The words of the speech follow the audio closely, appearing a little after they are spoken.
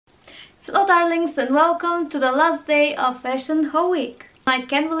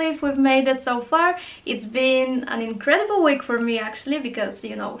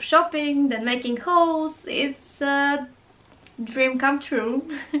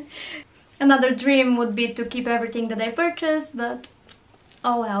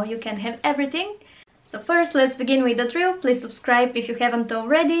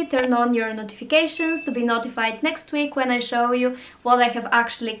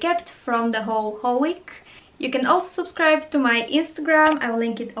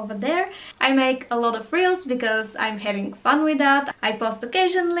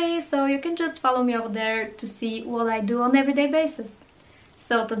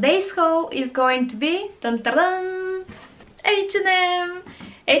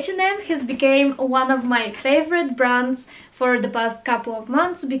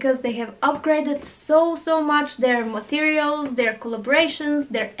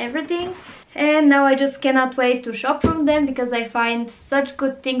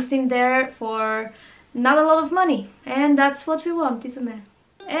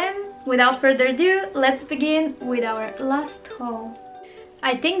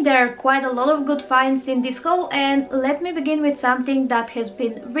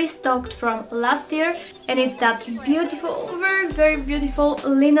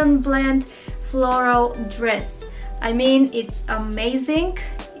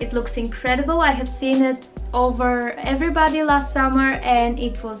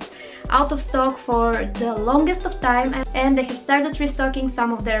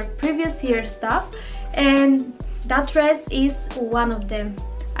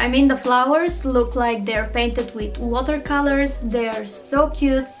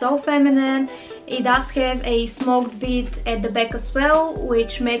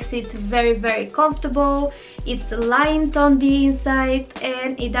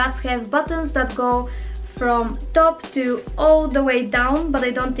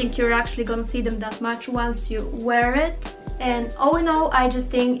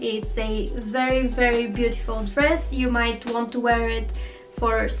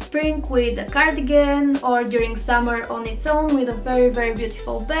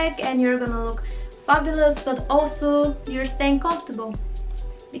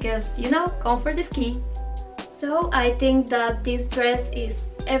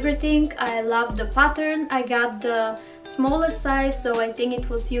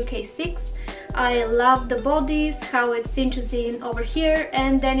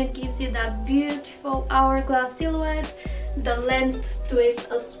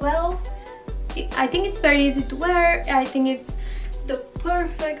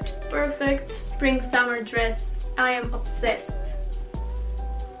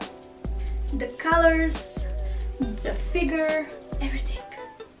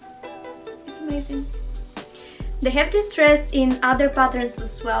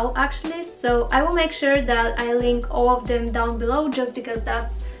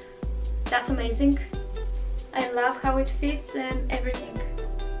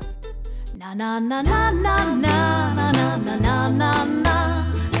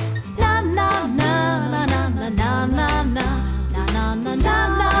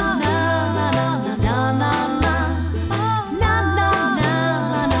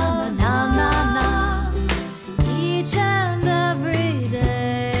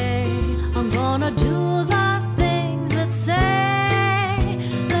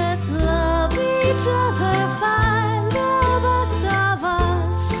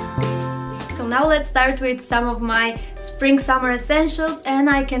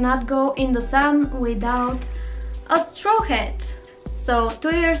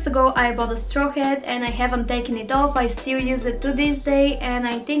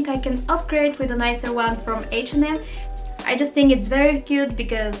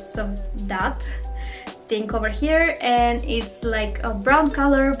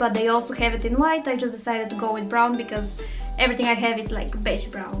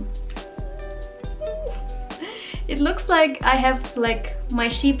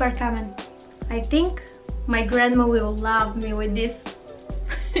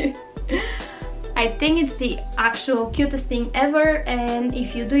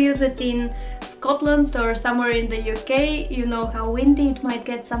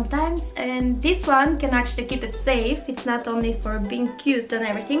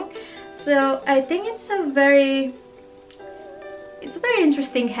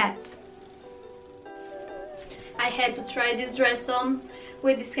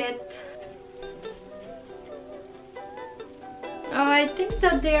Oh, I think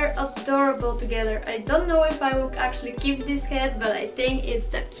that they're adorable together. I don't know if I will actually keep this hat, but I think it's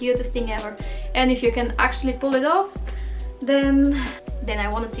the cutest thing ever. And if you can actually pull it off, then I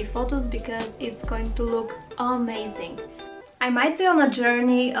want to see photos because it's going to look amazing. I might be on a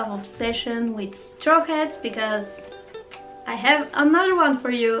journey of obsession with straw hats because I have another one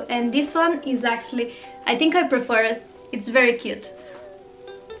for you, and this one is actually, I think I prefer it. It's very cute.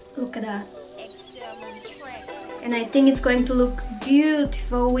 Look at that. And I think it's going to look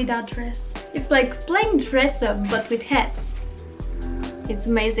beautiful with that dress. It's like playing dress up but with hats. It's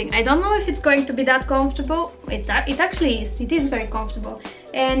amazing. I don't know if it's going to be that comfortable. It actually is. It is very comfortable.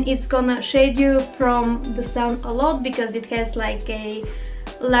 And it's gonna shade you from the sun a lot because it has like a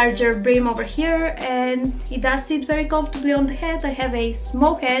larger brim over here, and it does sit very comfortably on the head. I have a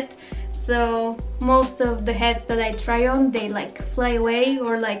small head, so most of the hats that I try on, they like fly away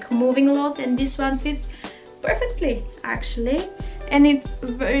or like moving a lot, and this one fits perfectly actually, and it's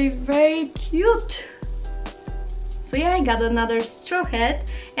very, very cute. So yeah, I got another straw hat,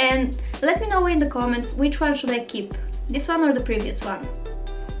 and let me know in the comments which one should I keep, this one or the previous one.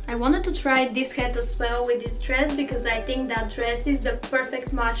 I wanted to try this hat as well with this dress because I think that dress is the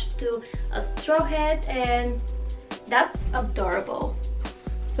perfect match to a straw hat, and that's adorable.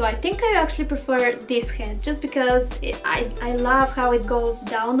 So I think I actually prefer this hat just because I love how it goes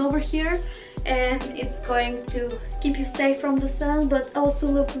down over here, and it's going to keep you safe from the sun but also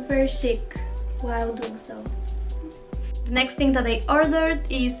look very chic while doing so. The next thing that I ordered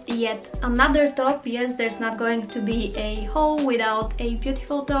is yet another top. Yes, there's not going to be a haul without a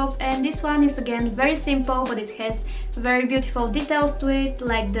beautiful top, and this one is again very simple, but it has very beautiful details to it,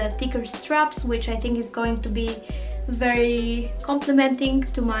 like the thicker straps, which I think is going to be very complimenting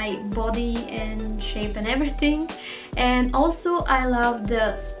to my body and shape and everything. And also I love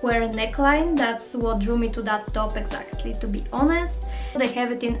the square neckline. That's what drew me to that top exactly, to be honest. They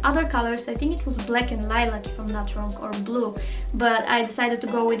have it in other colors. I think it was black and lilac if I'm not wrong, or blue, but I decided to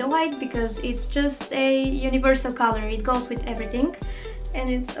go with the white because it's just a universal color. It goes with everything, and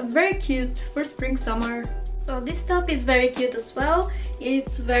it's very cute for spring summer. So this top is very cute as well.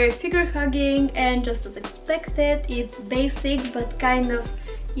 It's very figure hugging, and just as expected, it's basic but kind of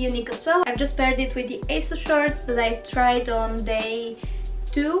unique as well. I've just paired it with the ASOS shorts that I tried on day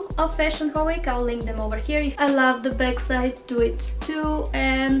 2 of Fashion Haul Week. I'll link them over here. I love the backside to it too,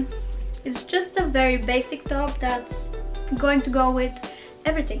 and it's just a very basic top that's going to go with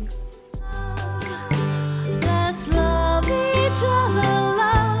everything. Let's love each other.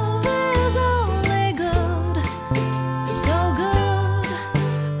 Love is only good. So good.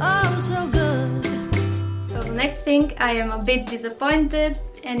 Oh, so good. So the next thing, I am a bit disappointed,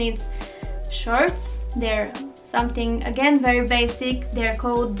 and it's shorts. They're something again very basic. They're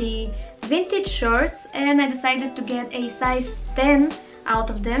called the vintage shorts, and I decided to get a size 10 out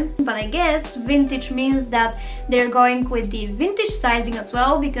of them, but I guess vintage means that they're going with the vintage sizing as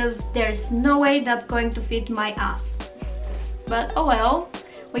well, because there's no way that's going to fit my ass. But oh well,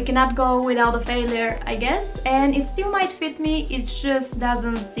 we cannot go without a failure, I guess, and it still might fit me, it just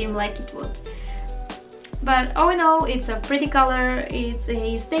doesn't seem like it would. But all in all, it's a pretty color, it's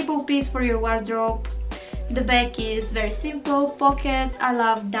a staple piece for your wardrobe. The back is very simple, pockets, I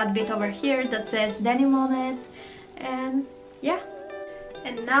love that bit over here that says denim on it, and yeah.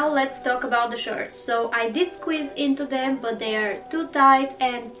 And now let's talk about the shorts. So I did squeeze into them, but they are too tight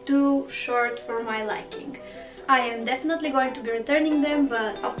and too short for my liking. I am definitely going to be returning them,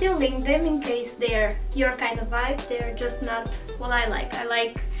 but I'll still link them in case they're your kind of vibe. They're just not what I like. I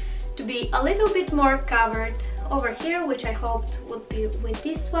like to be a little bit more covered over here, which I hoped would be with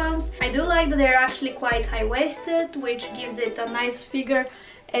these ones. I do like that they're actually quite high-waisted, which gives it a nice figure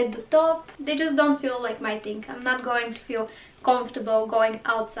at the top. They just don't feel like my thing. I'm not going to feel comfortable going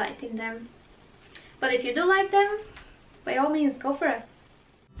outside in them. But if you do like them, by all means, go for it.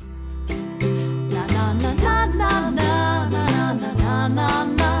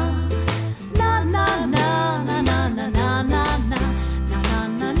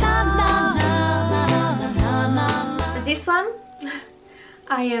 This one,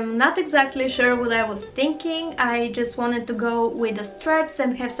 I am not exactly sure what I was thinking. I just wanted to go with the stripes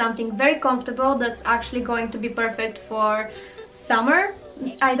and have something very comfortable that's actually going to be perfect for summer.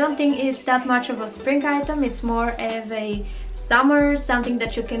 I don't think it's that much of a spring item, it's more of a summer, something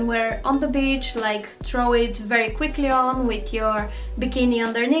that you can wear on the beach, like throw it very quickly on with your bikini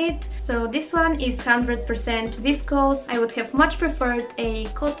underneath. So this one is 100% viscose. I would have much preferred a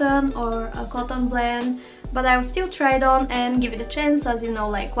cotton or a cotton blend, but I will still try it on and give it a chance. As you know,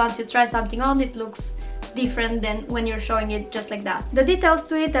 like once you try something on, it looks different than when you're showing it just like that. The details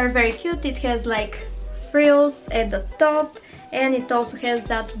to it are very cute. It has like frills at the top, and it also has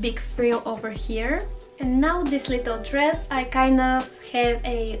that big frill over here. And now this little dress, I kind of have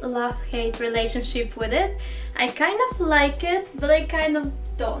a love-hate relationship with it. I kind of like it, but I kind of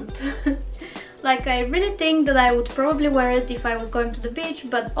don't. Like, I really think that I would probably wear it if I was going to the beach,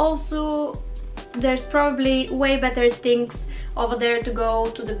 but also there's probably way better things over there to go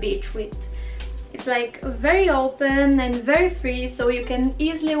to the beach with. It's like very open and very free, so you can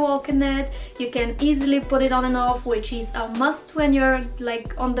easily walk in it, you can easily put it on and off, which is a must when you're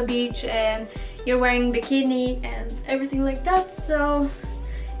like on the beach and you're wearing bikini and everything like that. So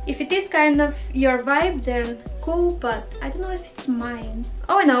if it is kind of your vibe, then cool, but I don't know if it's mine.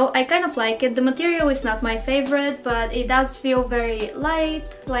 Oh, I know, I kind of like it. The material is not my favorite, but it does feel very light.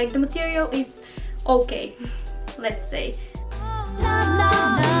 Like, the material is okay, let's say.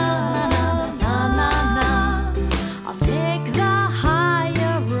 I'll take the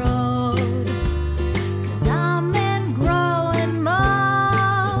higher road, 'cause I'm in growing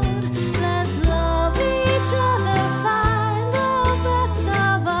mode. Let's love each other, find the best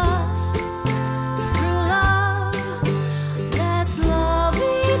of us through love. Let's love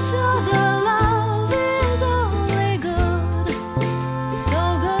each other, love is only good, so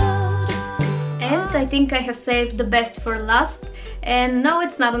good. And I think I have saved the best for last. And no,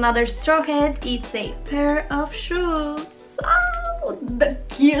 it's not another straw hat, it's a pair of shoes. Oh, the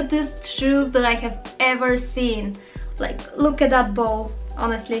cutest shoes that I have ever seen. Like, look at that bow.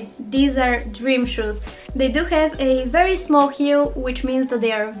 Honestly, these are dream shoes. They do have a very small heel, which means that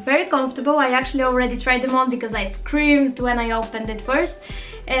they are very comfortable. I actually already tried them on because I screamed when I opened it first.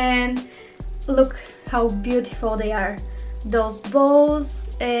 And look how beautiful they are. Those bows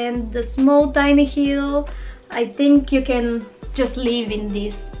and the small tiny heel. I think you can just live in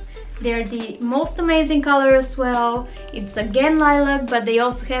this. They're the most amazing color as well. It's again lilac, but they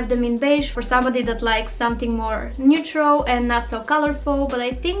also have them in beige for somebody that likes something more neutral and not so colorful. But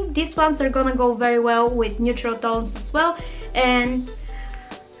I think these ones are gonna go very well with neutral tones as well. And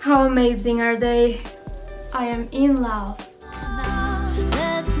how amazing are they? I am in love.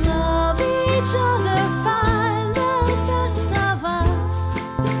 Let's love each other, find the best of us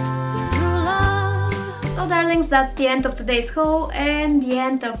through love. So darlings, that's the end of today's haul and the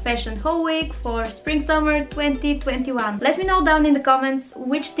end of Fashion Haul Week for Spring-Summer 2021. Let me know down in the comments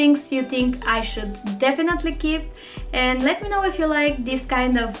which things you think I should definitely keep, and let me know if you like this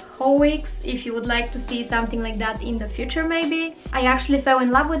kind of haul weeks, if you would like to see something like that in the future maybe. I actually fell in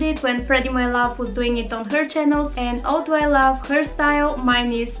love with it when Freddie My Love was doing it on her channels, and although I love her style,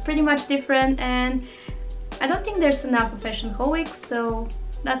 mine is pretty much different, and I don't think there's enough of Fashion Haul Weeks, so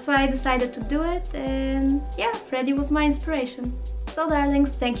that's why I decided to do it. And yeah, Freddie was my inspiration. So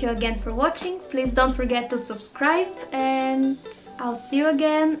darlings, thank you again for watching. Please don't forget to subscribe, and I'll see you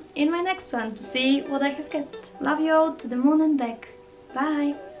again in my next one to see what I have kept. Love you all to the moon and back.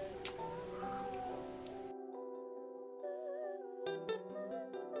 Bye!